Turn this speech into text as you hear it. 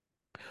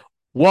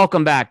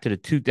Welcome back to the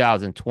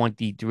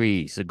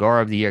 2023 Cigar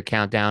of the Year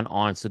countdown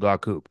on Cigar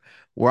Coop,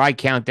 where I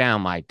count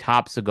down my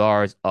top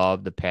cigars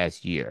of the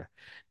past year.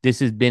 This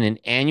has been an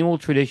annual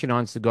tradition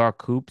on Cigar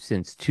Coop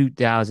since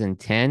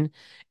 2010,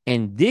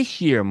 and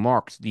this year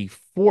marks the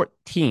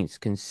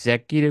 14th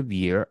consecutive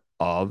year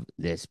of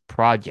this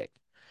project.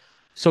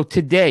 So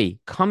today,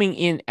 coming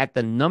in at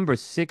the number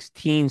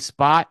 16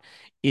 spot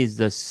is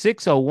the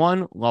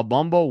 601 La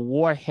Bomba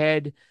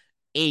Warhead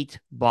 8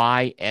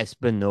 by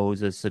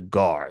Espinosa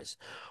Cigars.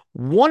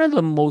 One of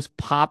the most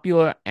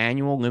popular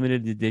annual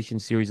limited edition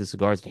series of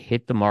cigars to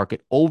hit the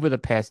market over the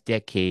past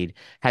decade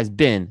has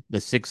been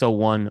the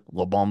 601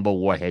 La Bomba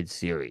Warhead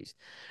series.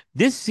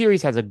 This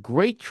series has a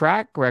great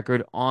track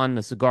record on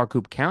the Cigar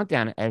Coop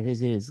countdown as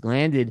it has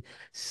landed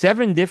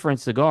seven different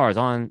cigars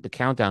on the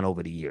countdown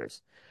over the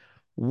years.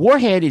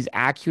 Warhead is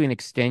actually an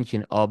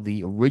extension of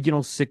the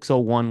original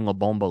 601 La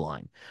Bomba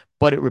line,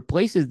 but it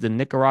replaces the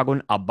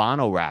Nicaraguan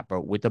Habano wrapper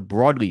with a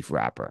broadleaf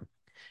wrapper.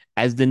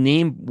 As the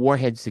name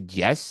Warhead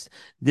suggests,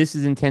 this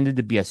is intended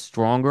to be a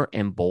stronger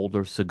and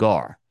bolder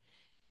cigar.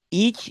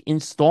 Each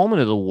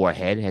installment of the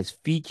Warhead has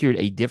featured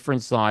a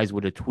different size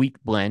with a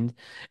tweaked blend,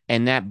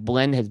 and that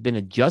blend has been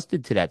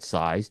adjusted to that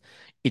size.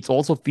 It's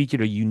also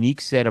featured a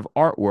unique set of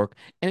artwork,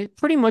 and it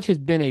pretty much has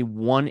been a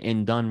one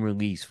and done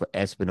release for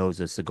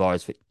Espinosa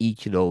cigars for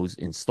each of those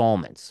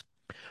installments.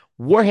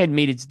 Warhead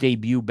made its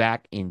debut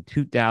back in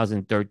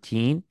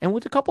 2013, and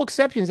with a couple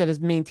exceptions, that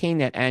has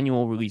maintained that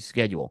annual release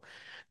schedule.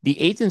 The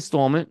eighth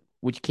installment,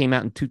 which came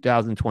out in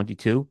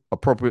 2022,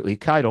 appropriately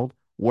titled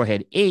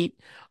Warhead 8,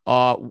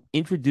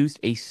 introduced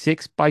a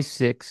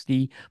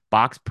 6x60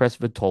 box press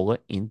vitola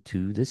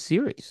into the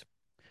series.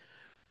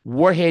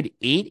 Warhead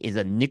 8 is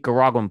a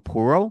Nicaraguan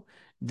puro.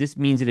 This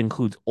means it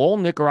includes all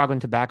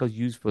Nicaraguan tobaccos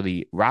used for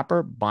the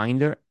wrapper,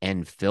 binder,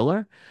 and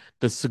filler.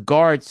 The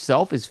cigar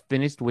itself is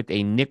finished with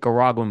a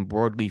Nicaraguan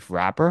broadleaf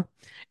wrapper.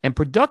 And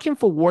production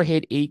for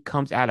Warhead 8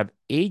 comes out of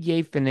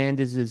AJ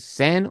Fernandez's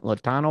San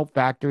Latano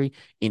factory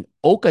in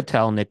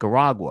Ocotal,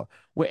 Nicaragua,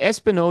 where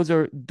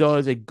Espinosa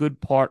does a good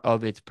part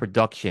of its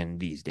production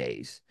these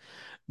days.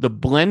 The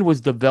blend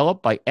was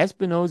developed by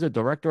Espinosa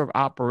Director of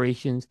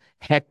Operations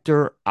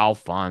Hector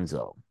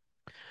Alfonso.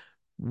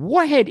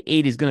 Warhead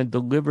 8 is going to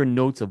deliver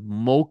notes of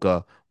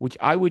mocha, which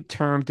I would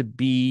term to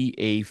be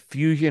a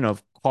fusion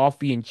of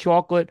coffee and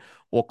chocolate,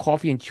 or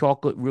coffee and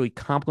chocolate really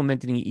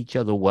complementing each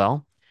other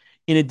well.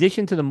 In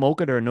addition to the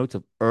mocha, there are notes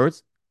of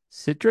earth,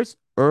 citrus,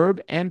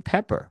 herb, and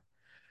pepper.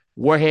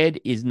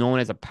 Warhead is known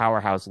as a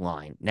powerhouse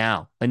line.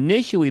 Now,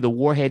 initially, the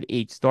Warhead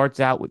 8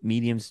 starts out with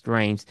medium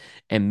strengths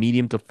and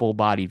medium to full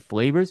bodied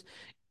flavors.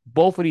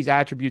 Both of these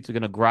attributes are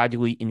going to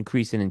gradually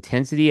increase in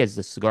intensity as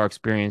the cigar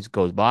experience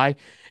goes by.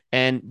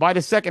 And by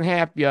the second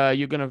half,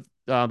 you're going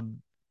to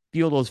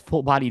feel those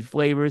full bodied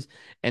flavors,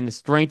 and the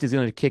strength is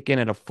going to kick in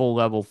at a full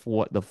level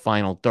for the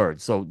final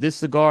third. So this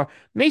cigar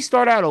may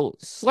start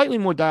out slightly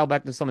more dialed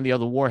back than some of the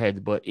other warheads,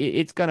 but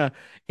it's gonna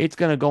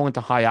go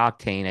into high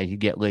octane as you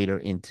get later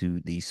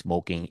into the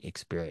smoking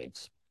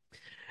experience.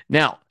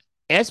 Now,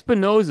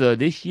 Espinosa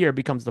this year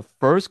becomes the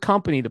first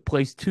company to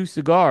place two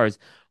cigars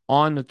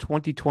on the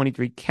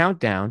 2023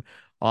 countdown.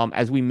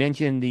 As we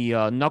mentioned,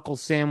 the Knuckle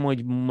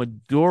Sandwich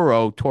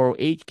Maduro Toro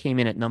H came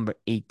in at number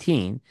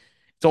 18.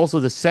 It's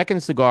also the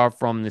second cigar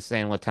from the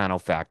San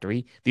Latano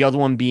factory, the other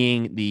one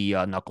being the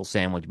Knuckle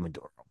Sandwich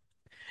Maduro.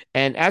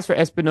 And as for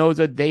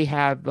Espinosa, they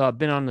have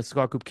been on the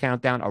Cigar Coop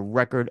countdown a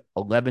record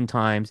 11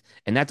 times,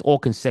 and that's all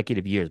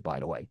consecutive years, by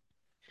the way.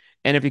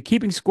 And if you're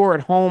keeping score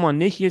at home on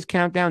this year's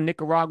countdown,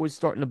 Nicaragua is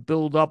starting to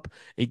build up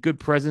a good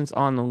presence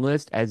on the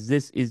list, as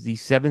this is the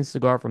seventh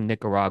cigar from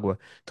Nicaragua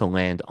to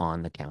land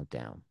on the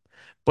countdown.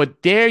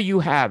 But there you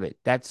have it.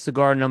 That's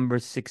cigar number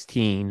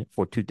 16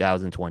 for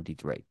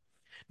 2023.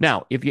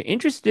 Now, if you're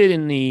interested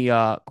in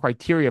the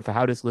criteria for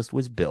how this list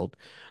was built,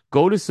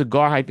 go to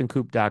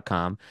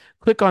cigar-coop.com,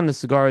 click on the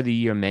Cigar of the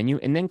Year menu,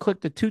 and then click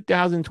the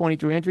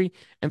 2023 entry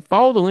and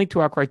follow the link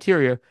to our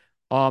criteria,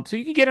 so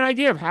you can get an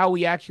idea of how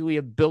we actually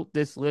have built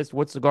this list,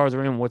 what cigars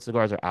are in, what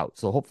cigars are out.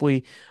 So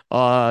hopefully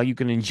you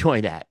can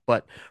enjoy that.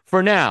 But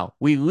for now,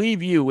 we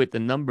leave you with the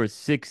number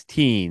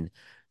 16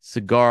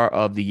 Cigar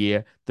of the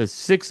Year, the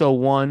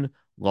 601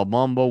 La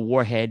Bomba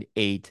Warhead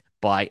 8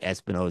 by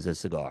Espinosa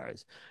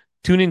Cigars.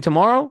 Tune in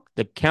tomorrow.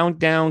 The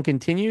countdown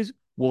continues.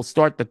 We'll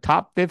start the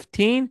top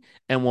 15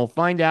 and we'll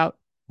find out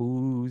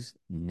who's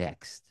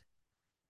next.